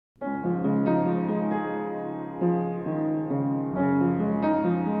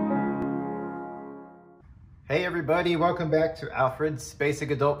Hey everybody, welcome back to Alfred's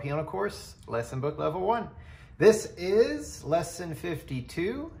Basic Adult Piano Course, Lesson Book Level 1. This is Lesson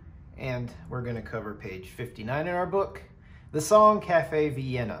 52, and we're going to cover page 59 in our book, the song Cafe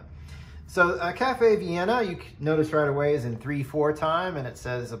Vienna. So Cafe Vienna, you notice right away, is in 3/4 time, and it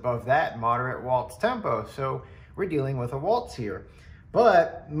says above that, moderate waltz tempo. So we're dealing with a waltz here.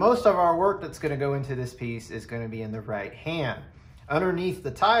 But most of our work that's going to go into this piece is going to be in the right hand. Underneath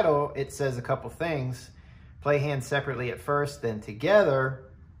the title, it says a couple things. Play hands separately at first, then together.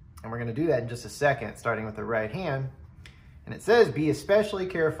 And we're going to do that in just a second, starting with the right hand. And it says, be especially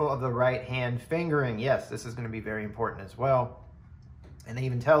careful of the right hand fingering. Yes, this is going to be very important as well. And they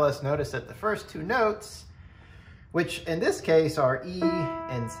even tell us, notice that the first two notes, which in this case are E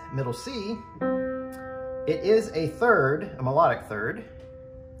and middle C, it is a third, a melodic third.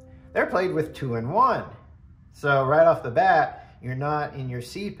 They're played with 2 and 1. So right off the bat, you're not in your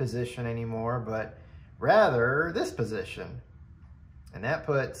C position anymore, but rather this position. And that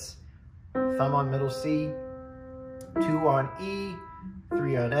puts thumb on middle C, 2 on E,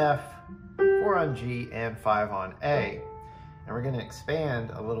 3 on F, 4 on G, and 5 on A. And we're going to expand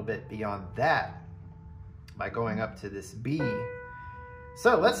a little bit beyond that by going up to this B.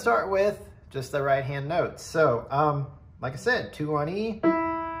 So let's start with just the right hand notes. So, like I said, 2 on E,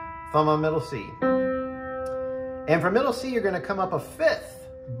 thumb on middle C. And for middle C, you're going to come up a 5th,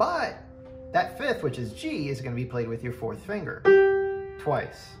 but that 5th, which is G, is going to be played with your 4th finger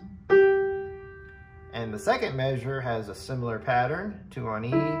twice. And the second measure has a similar pattern, 2 on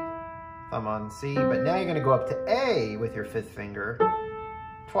E, thumb on C, but now you're going to go up to A with your 5th finger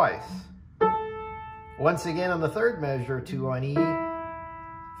twice. Once again on the third measure, 2 on E,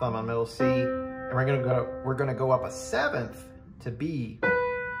 thumb on middle C, and we're going to go up a 7th to B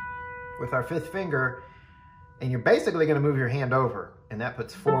with our 5th finger, and you're basically going to move your hand over. And that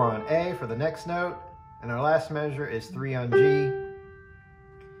puts 4 on A for the next note. And our last measure is 3 on G.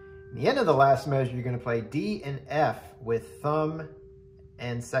 At the end of the last measure, you're going to play D and F with thumb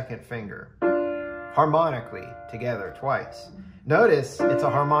and second finger, harmonically together twice. Notice it's a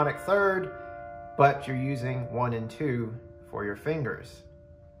harmonic third, but you're using 1 and 2 for your fingers.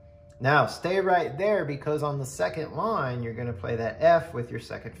 Now stay right there, because on the second line, you're going to play that F with your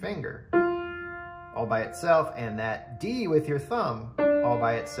second finger all by itself, and that D with your thumb all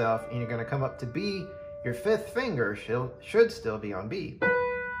by itself, and you're going to come up to B. Your 5th finger should still be on B.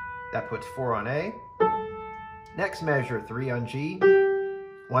 That puts 4 on A. Next measure, 3 on G.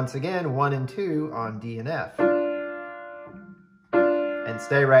 Once again, 1 and 2 on D and F. And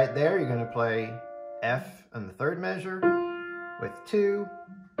stay right there. You're going to play F on the third measure with 2,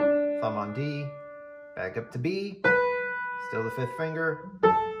 thumb on D, back up to B, still the 5th finger,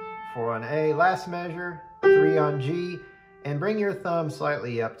 4 on A, last measure, 3 on G, and bring your thumb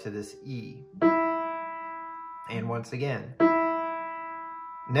slightly up to this E. And once again.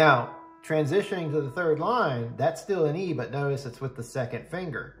 Now, transitioning to the third line, that's still an E, but notice it's with the second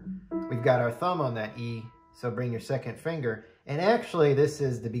finger. We've got our thumb on that E, so bring your second finger. And actually, this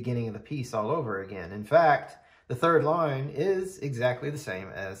is the beginning of the piece all over again. In fact, the third line is exactly the same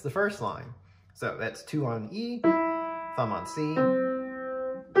as the first line. So that's 2 on E, thumb on C,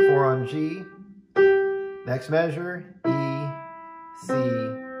 4 on G, next measure, E, C,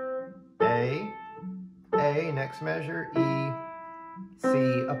 A, next measure, E,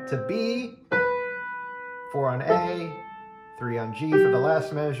 C, up to B, 4 on A, 3 on G for the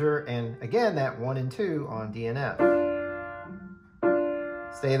last measure, and again, that 1 and 2 on D and F.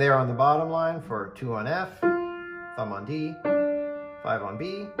 Stay there on the bottom line for 2 on F, thumb on D, 5 on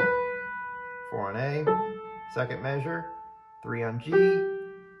B, 4 on A, second measure, 3 on G,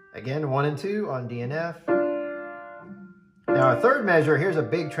 again, 1 and 2 on D and F. Now our third measure, here's a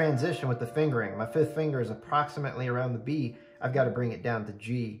big transition with the fingering. My 5th finger is approximately around the B. I've got to bring it down to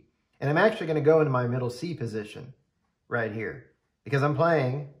G. And I'm actually going to go into my middle C position right here, because I'm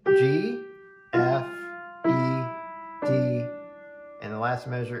playing G, F, E, D, and the last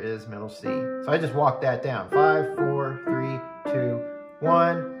measure is middle C. So I just walk that down. 5, 4, 3, 2,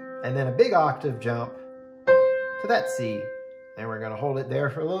 1, and then a big octave jump to that C. And we're going to hold it there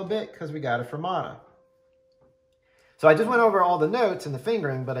for a little bit because we got a fermata. So I just went over all the notes and the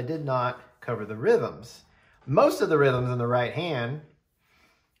fingering, but I did not cover the rhythms. Most of the rhythms in the right hand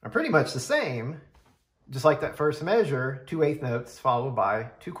are pretty much the same, just like that first measure, 2 eighth notes followed by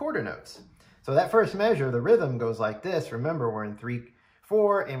 2 quarter notes. So that first measure, the rhythm goes like this. Remember, we're in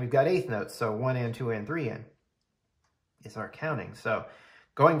 3/4, and we've got eighth notes, so 1 and 2 and 3 and is our counting. So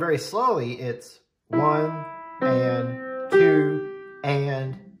going very slowly, it's 1 and 2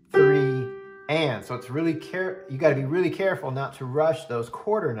 and 3 and. So it's really you got to be really careful not to rush those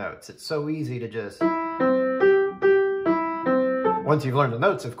quarter notes. It's so easy to just Once you've learned the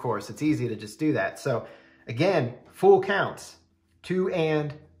notes, of course, it's easy to just do that. So again, full counts, 2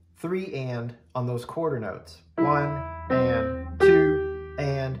 and, 3 and on those quarter notes. 1 and, 2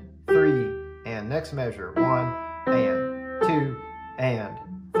 and, 3 and. Next measure, 1 and, 2 and,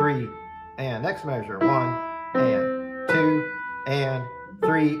 3 and. Next measure, 1 and, 2 and,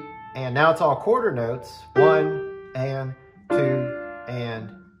 3 and. Now it's all quarter notes, 1 and, 2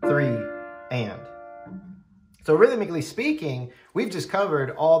 and, 3 and. So rhythmically speaking, we've just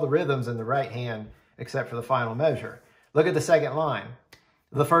covered all the rhythms in the right hand except for the final measure. Look at the second line.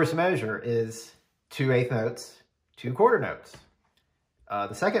 The first measure is 2 eighth notes, 2 quarter notes.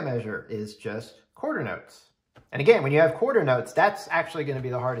 The second measure is just quarter notes. And again, when you have quarter notes, that's actually going to be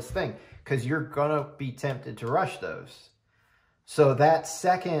the hardest thing because you're going to be tempted to rush those. So that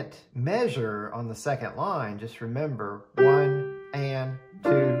second measure on the second line, just remember 1 and, 2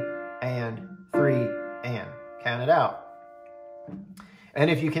 and, 3 and. Count it out.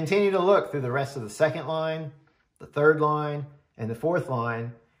 And if you continue to look through the rest of the second line, the third line, and the fourth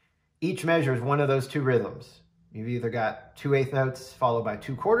line, each measure is one of those 2 rhythms. You've either got 2 eighth notes followed by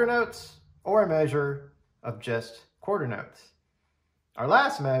 2 quarter notes, or a measure of just quarter notes. Our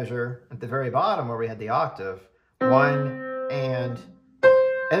last measure at the very bottom where we had the octave, 1 and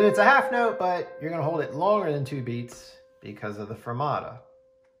it's a half note, but you're going to hold it longer than 2 beats because of the fermata.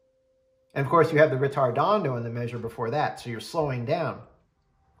 And of course, you have the ritardando in the measure before that, so you're slowing down.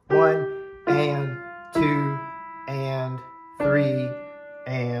 1 and 2 and 3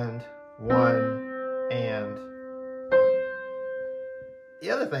 and 1 and.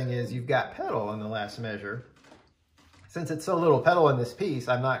 The other thing is you've got pedal in the last measure. Since it's so little pedal in this piece,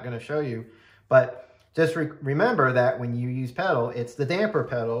 I'm not going to show you, but just remember that when you use pedal, it's the damper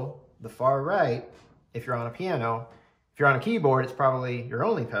pedal, the far right, if you're on a piano. If you're on a keyboard, it's probably your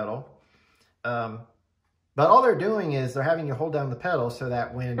only pedal. But all they're doing is they're having you hold down the pedal so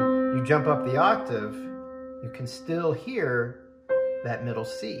that when you jump up the octave, you can still hear that middle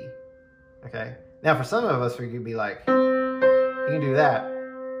C. Okay? Now, for some of us, we could be like, you can do that.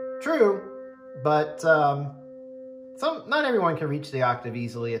 True, but not everyone can reach the octave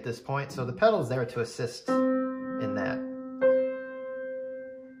easily at this point, so the pedal's there to assist in that.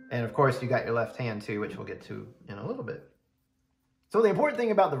 And of course, you got your left hand too, which we'll get to in a little bit. So the important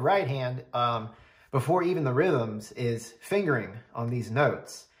thing about the right hand, before even the rhythms, is fingering on these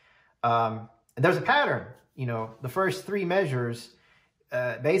notes. And there's a pattern. You know, the first 3 measures,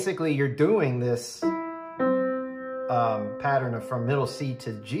 basically you're doing this pattern of from middle C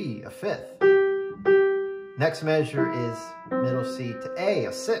to G, a 5th. Next measure is middle C to A,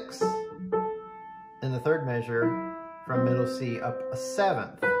 a 6th. And the third measure from middle C up a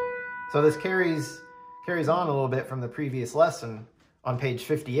 7th. So this carries on a little bit from the previous lesson on page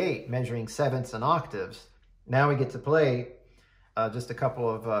 58, measuring 7ths and octaves. Now we get to play just a couple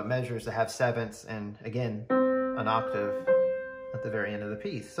of measures that have 7ths and, again, an octave at the very end of the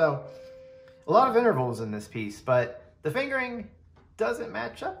piece. So a lot of intervals in this piece, but the fingering doesn't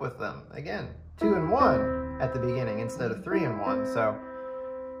match up with them. Again, 2 and 1 at the beginning instead of 3 and 1. So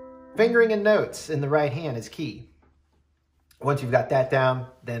fingering and notes in the right hand is key. Once you've got that down,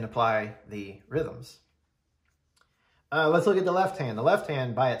 then apply the rhythms. Let's look at the left hand. The left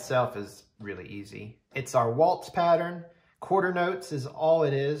hand by itself is really easy. It's our waltz pattern. Quarter notes is all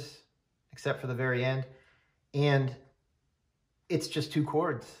it is, except for the very end. And it's just 2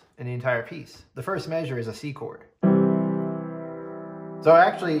 chords in the entire piece. The first measure is a C chord. So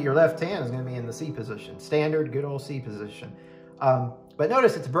actually, your left hand is going to be in the C position. Standard, good old C position. But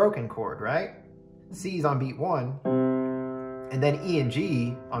notice it's a broken chord, right? C's on beat 1, and then E and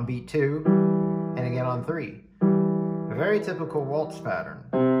G on beat 2, and again on 3. A very typical waltz pattern.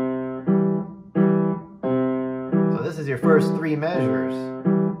 So this is your first 3 measures.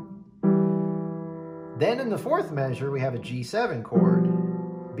 Then in the 4th measure, we have a G7 chord,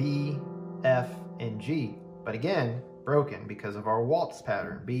 B, F, and G. But again, broken because of our waltz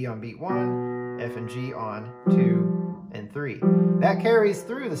pattern. B on beat 1, F and G on 2 and 3. That carries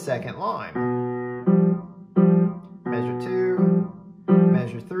through the second line. Measure 2,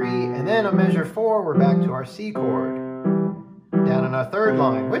 measure 3, and then on measure 4, we're back to our C chord. Down on our 3rd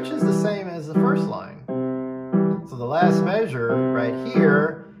line, which is the same as the first line. So the last measure right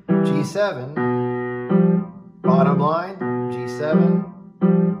here, G7, bottom line, G7,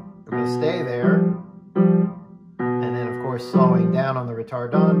 we're going to stay there. And then of course slowing down on the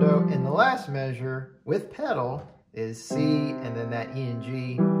ritardando. And the last measure with pedal is C and then that E and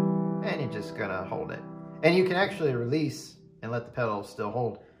G, and you're just going to hold it. And you can actually release and let the pedal still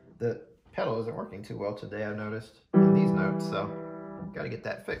hold. The pedal isn't working too well today, I've noticed, in these notes, so got to get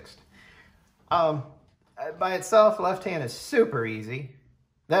that fixed. By itself, left hand is super easy.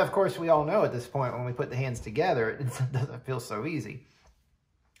 That, of course, we all know at this point when we put the hands together, it doesn't feel so easy.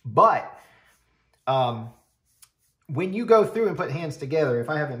 But when you go through and put hands together, if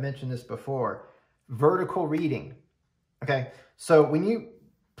I haven't mentioned this before, vertical reading, okay? So when you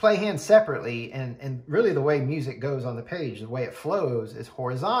play hands separately, and really the way music goes on the page, the way it flows is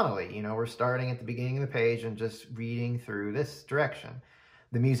horizontally. You know, we're starting at the beginning of the page and just reading through this direction.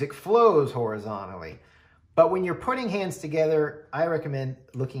 The music flows horizontally. But when you're putting hands together, I recommend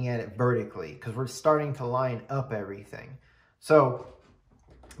looking at it vertically because we're starting to line up everything. So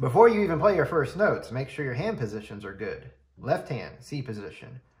before you even play your first notes, make sure your hand positions are good. Left hand, C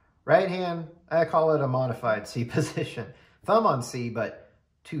position. Right hand, I call it a modified C position. Thumb on C, but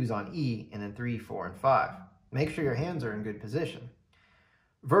 2's on E, and then 3, 4, and 5. Make sure your hands are in good position.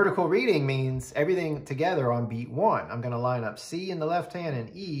 Vertical reading means everything together on beat 1. I'm going to line up C in the left hand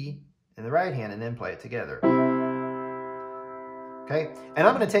and E in the right hand and then play it together. Okay? And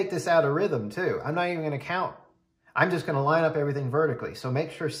I'm going to take this out of rhythm too. I'm not even going to count. I'm just going to line up everything vertically. So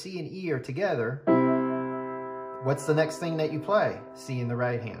make sure C and E are together. What's the next thing that you play? C in the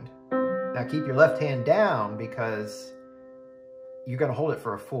right hand. Now keep your left hand down because you're going to hold it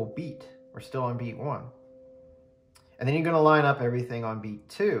for a full beat. We're still on beat 1. And then you're going to line up everything on beat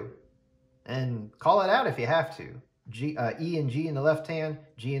 2. And call it out if you have to. E and G in the left hand,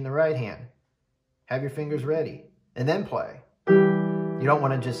 G in the right hand. Have your fingers ready. And then play. You don't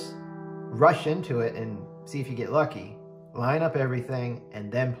want to just rush into it and see if you get lucky. Line up everything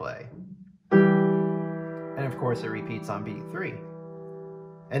and then play. And of course it repeats on beat 3.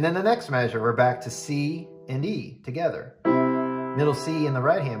 And then the next measure, we're back to C and E together. Middle C in the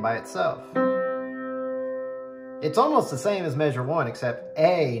right hand by itself. It's almost the same as measure 1, except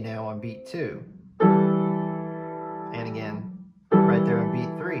A now on beat 2. And again, right there on beat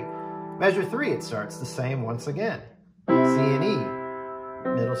 3. Measure 3, it starts the same once again. C and E,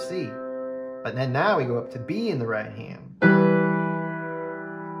 middle C. But then now we go up to B in the right hand.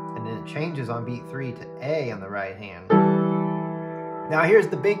 And then it changes on beat 3 to A on the right hand. Now here's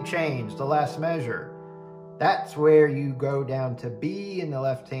the big change, the last measure. That's where you go down to B in the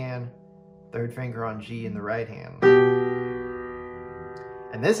left hand, third finger on G in the right hand.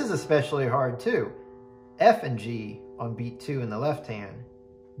 And this is especially hard too. F and G on beat 2 in the left hand,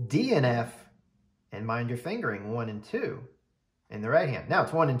 D and F, and mind your fingering, 1 and 2 in the right hand. Now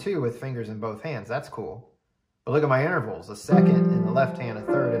it's 1 and 2 with fingers in both hands. That's cool. But look at my intervals, a second in the left hand, a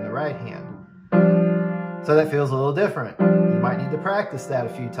third in the right hand. So that feels a little different. You might need to practice that a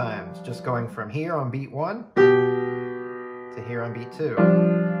few times, just going from here on beat 1 to here on beat 2,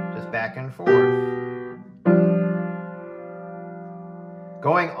 just back and forth.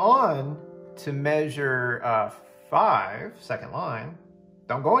 Going on to measure 5, second line,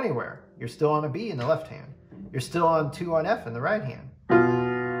 don't go anywhere. You're still on a B in the left hand. You're still on 2 on F in the right hand.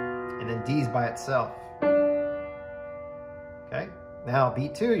 And then D's by itself. Okay? Now,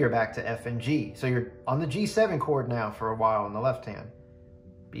 beat 2, you're back to F and G. So you're on the G7 chord now for a while in the left hand.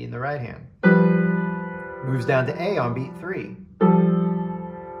 B in the right hand. Moves down to A on beat 3.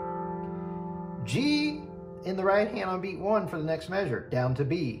 G in the right hand on beat 1 for the next measure. Down to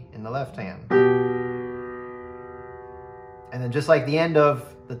B in the left hand. And then just like the end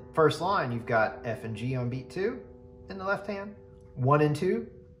of the first line, you've got F and G on beat 2 in the left hand. 1 and 2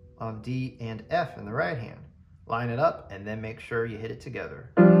 on D and F in the right hand. Line it up and then make sure you hit it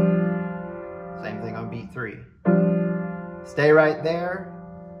together. Same thing on beat 3. Stay right there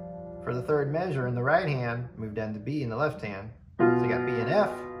for the third measure in the right hand. Move down to B in the left hand. So you got B and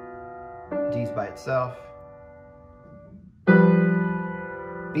F. D's by itself.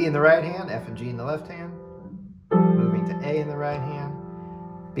 B in the right hand, F and G in the left hand. Moving to A in the right hand.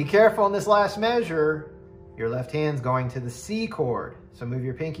 Be careful in this last measure. Your left hand's going to the C chord. So move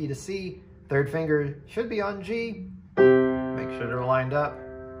your pinky to C. Third finger should be on G. Make sure they're lined up.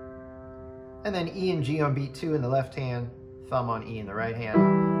 And then E and G on beat 2 in the left hand. Thumb on E in the right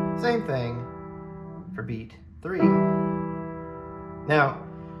hand. Same thing for beat 3. Now,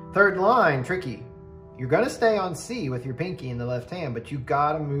 third line, tricky. You're going to stay on C with your pinky in the left hand, but you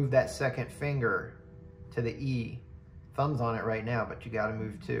got to move that second finger to the E. Thumb's on it right now, but you got to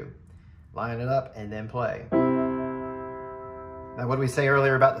move too. Line it up and then play. Now, what did we say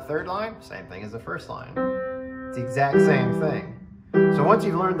earlier about the third line? Same thing as the first line. It's the exact same thing. So once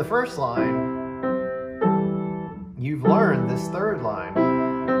you've learned the first line, you've learned this third line.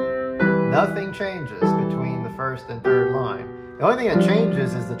 Nothing changes between the first and third line. The only thing that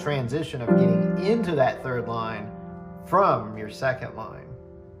changes is the transition of getting into that third line from your second line.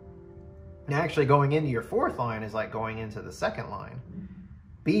 Now, actually going into your fourth line is like going into the second line.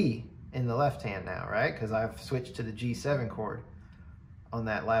 B in the left hand now, right? Because I've switched to the G7 chord on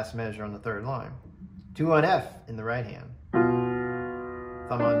that last measure on the third line. 2 on F in the right hand.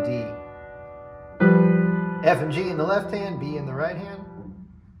 Thumb on D. F and G in the left hand, B in the right hand.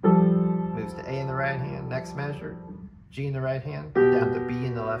 Moves to A in the right hand, next measure. G in the right hand, down to B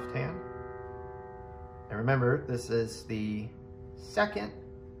in the left hand. And remember, this is the second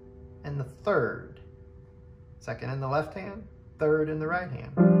and the third. Second in the left hand, third in the right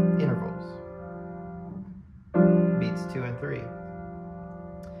hand. Intervals. Beats 2 and 3.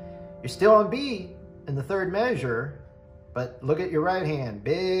 You're still on B in the third measure, but look at your right hand.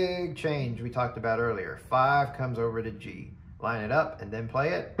 Big change we talked about earlier. 5 comes over to G. Line it up and then play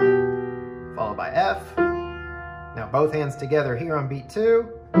it. Followed by F. Now both hands together here on beat 2.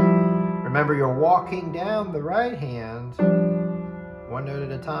 Remember, you're walking down the right hand, one note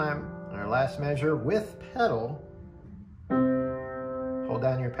at a time. On our last measure with pedal. Hold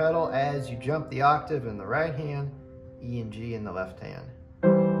down your pedal as you jump the octave in the right hand, E and G in the left hand.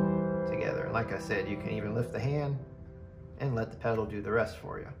 Together. And like I said, you can even lift the hand and let the pedal do the rest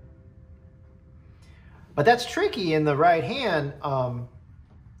for you. But that's tricky in the right hand.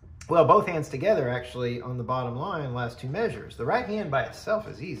 Well, both hands together actually on the bottom line, last 2 measures. The right hand by itself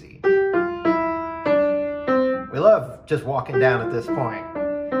is easy. We love just walking down at this point.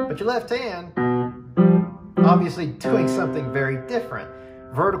 But your left hand, obviously doing something very different.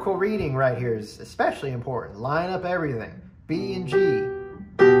 Vertical reading right here is especially important. Line up everything. B and G.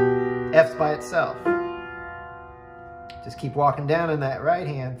 F's by itself. Just keep walking down in that right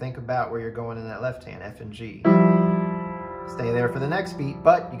hand. Think about where you're going in that left hand, F and G. Stay there for the next beat,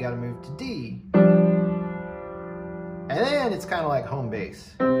 but you got to move to D. And then it's kind of like home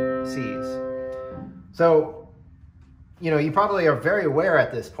base, C's. So, you know, you probably are very aware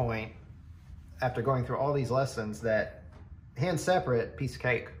at this point, after going through all these lessons, that hands separate, piece of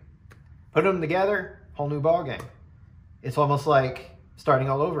cake. Put them together, whole new ball game. It's almost like starting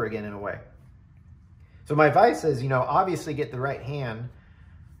all over again in a way. So my advice is, you know, obviously get the right hand.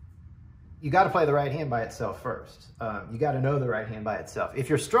 You got to play the right hand by itself first. You got to know the right hand by itself. If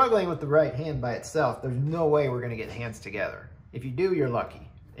you're struggling with the right hand by itself, there's no way we're going to get hands together. If you do, you're lucky.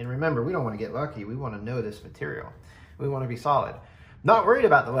 And remember, we don't want to get lucky. We want to know this material. We want to be solid. Not worried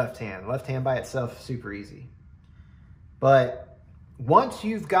about the left hand. Left hand by itself, super easy. But once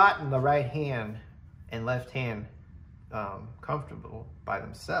you've gotten the right hand and left hand comfortable by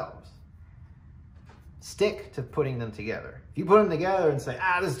themselves, stick to putting them together. If you put them together and say,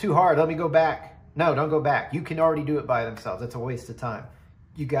 this is too hard, let me go back. No, don't go back. You can already do it by themselves. That's a waste of time.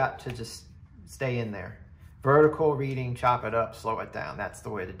 You got to just stay in there. Vertical reading, chop it up, slow it down. That's the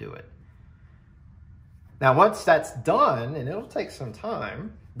way to do it. Now, once that's done, and it'll take some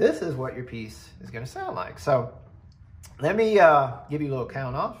time, this is what your piece is going to sound like. So let me give you a little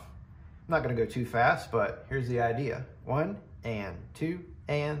count off. I'm not going to go too fast, but here's the idea. 1 and 2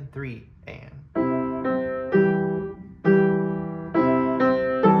 and 3 and.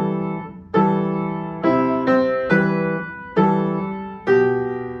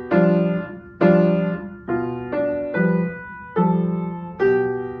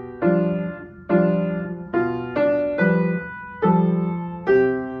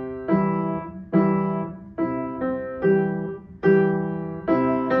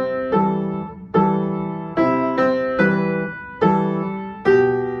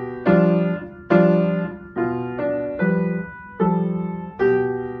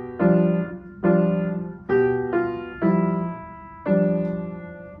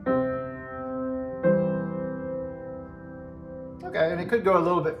 Okay, and it could go a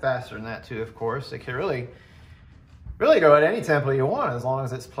little bit faster than that too, of course. It could really go at any tempo you want, as long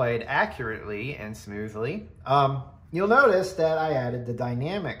as it's played accurately and smoothly. You'll notice that I added the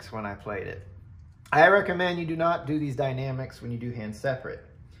dynamics when I played it. I recommend you do not do these dynamics when you do hands separate.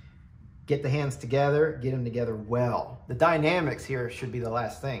 Get the hands together, get them together well. The dynamics here should be the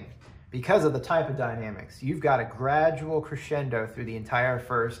last thing. Because of the type of dynamics, you've got a gradual crescendo through the entire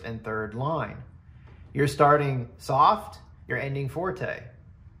first and third line. You're starting soft, you're ending forte.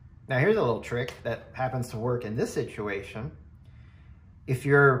 Now here's a little trick that happens to work in this situation. If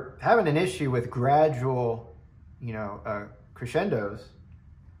you're having an issue with gradual, crescendos,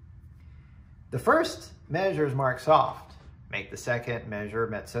 the first measure is marked soft. Make the second measure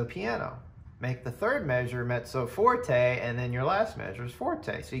mezzo piano. Make the third measure mezzo forte, and then your last measure is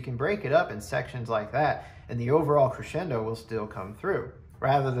forte. So you can break it up in sections like that, and the overall crescendo will still come through.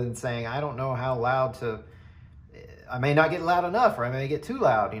 Rather than saying, I don't know how loud I may not get loud enough, or I may get too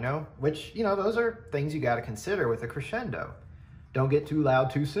loud, which, those are things you got to consider with a crescendo. Don't get too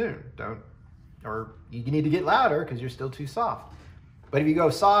loud too soon. Or you need to get louder because you're still too soft. But if you go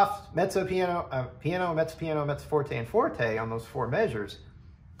soft, mezzo piano, piano, mezzo forte, and forte on those 4 measures,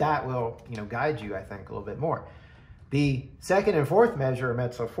 that will, guide you, I think, a little bit more. The 2nd and 4th measure are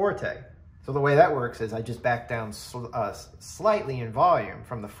mezzo forte. So the way that works is I just back down slightly in volume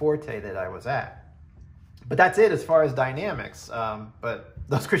from the forte that I was at. But that's it as far as dynamics. But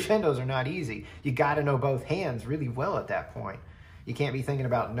those crescendos are not easy. You got to know both hands really well at that point. You can't be thinking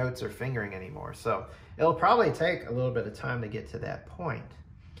about notes or fingering anymore. So it'll probably take a little bit of time to get to that point.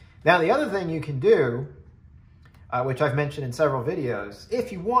 Now, the other thing you can do, which I've mentioned in several videos,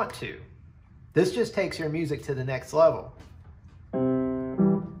 if you want to, this just takes your music to the next level.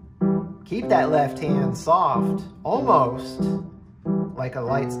 Keep that left hand soft, almost like a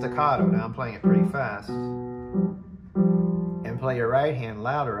light staccato. Now I'm playing it pretty fast. And play your right hand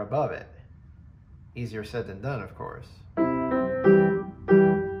louder above it. Easier said than done, of course.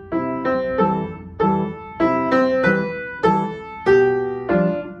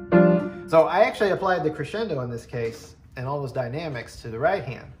 So I actually applied the crescendo in this case and all those dynamics to the right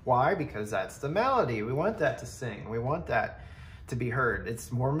hand. Why? Because that's the melody. We want that to sing. We want that to be heard. It's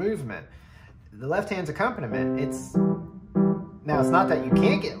more movement. The left hand's accompaniment, now it's not that you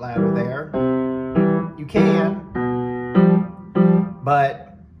can't get louder there. You can,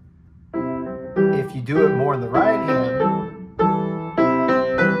 but if you do it more in the right hand,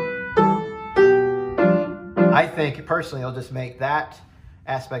 I think personally it'll just make that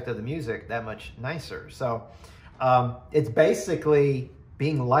aspect of the music that much nicer. So it's basically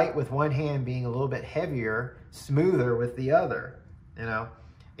being light with one hand, being a little bit heavier, smoother with the other,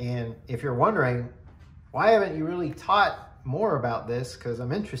 And if you're wondering, why haven't you really taught more about this? Because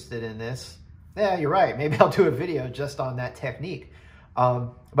I'm interested in this. Yeah, you're right. Maybe I'll do a video just on that technique.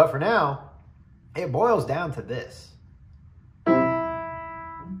 But for now, it boils down to this.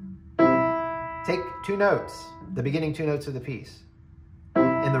 Take 2 notes, the beginning 2 notes of the piece.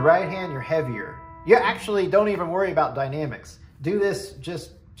 In the right hand, you're heavier. You actually don't even worry about dynamics. Do this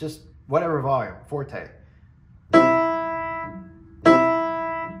just whatever volume, forte.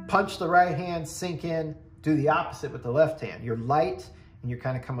 Punch the right hand, sink in, do the opposite with the left hand. You're light and you're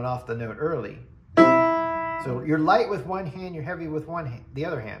kind of coming off the note early. So you're light with one hand, you're heavy with the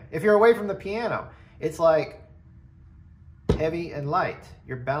other hand. If you're away from the piano, it's like heavy and light.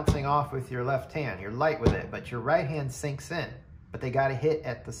 You're bouncing off with your left hand. You're light with it, but your right hand sinks in. But they got to hit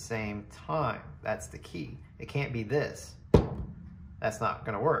at the same time. That's the key. It can't be this. That's not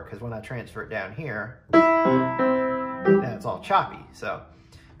going to work because when I transfer it down here, then it's all choppy.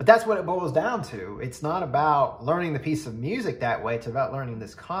 But that's what it boils down to. It's not about learning the piece of music that way. It's about learning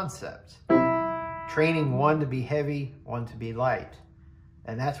this concept. Training one to be heavy, one to be light.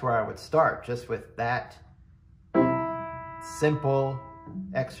 And that's where I would start, just with that simple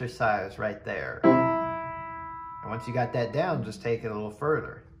exercise right there. And once you got that down, just take it a little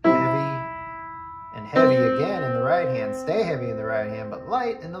further. Heavy and heavy again in the right hand. Stay heavy in the right hand, but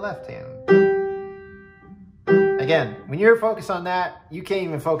light in the left hand. Again, when you're focused on that, you can't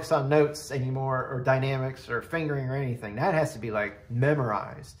even focus on notes anymore or dynamics or fingering or anything. That has to be like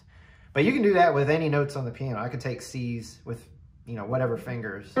memorized. But you can do that with any notes on the piano. I could take C's with, whatever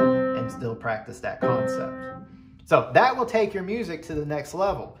fingers and still practice that concept. So that will take your music to the next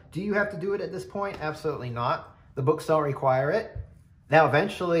level. Do you have to do it at this point? Absolutely not. The books don't require it. Now,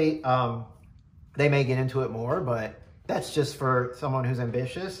 eventually, they may get into it more, but that's just for someone who's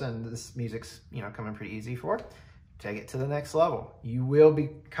ambitious and this music's, coming pretty easy for. Take it to the next level. You will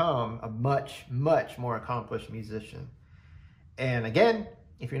become a much, much more accomplished musician. And again,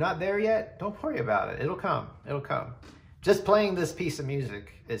 if you're not there yet, don't worry about it. It'll come. It'll come. Just playing this piece of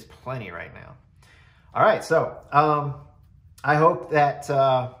music is plenty right now. All right, so I hope that,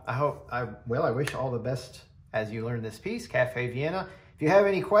 I wish all the best as you learn this piece, Cafe Vienna. If you have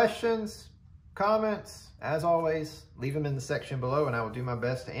any questions, comments, as always, leave them in the section below and I will do my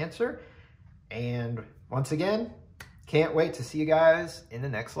best to answer. And once again, can't wait to see you guys in the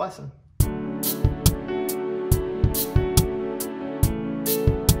next lesson.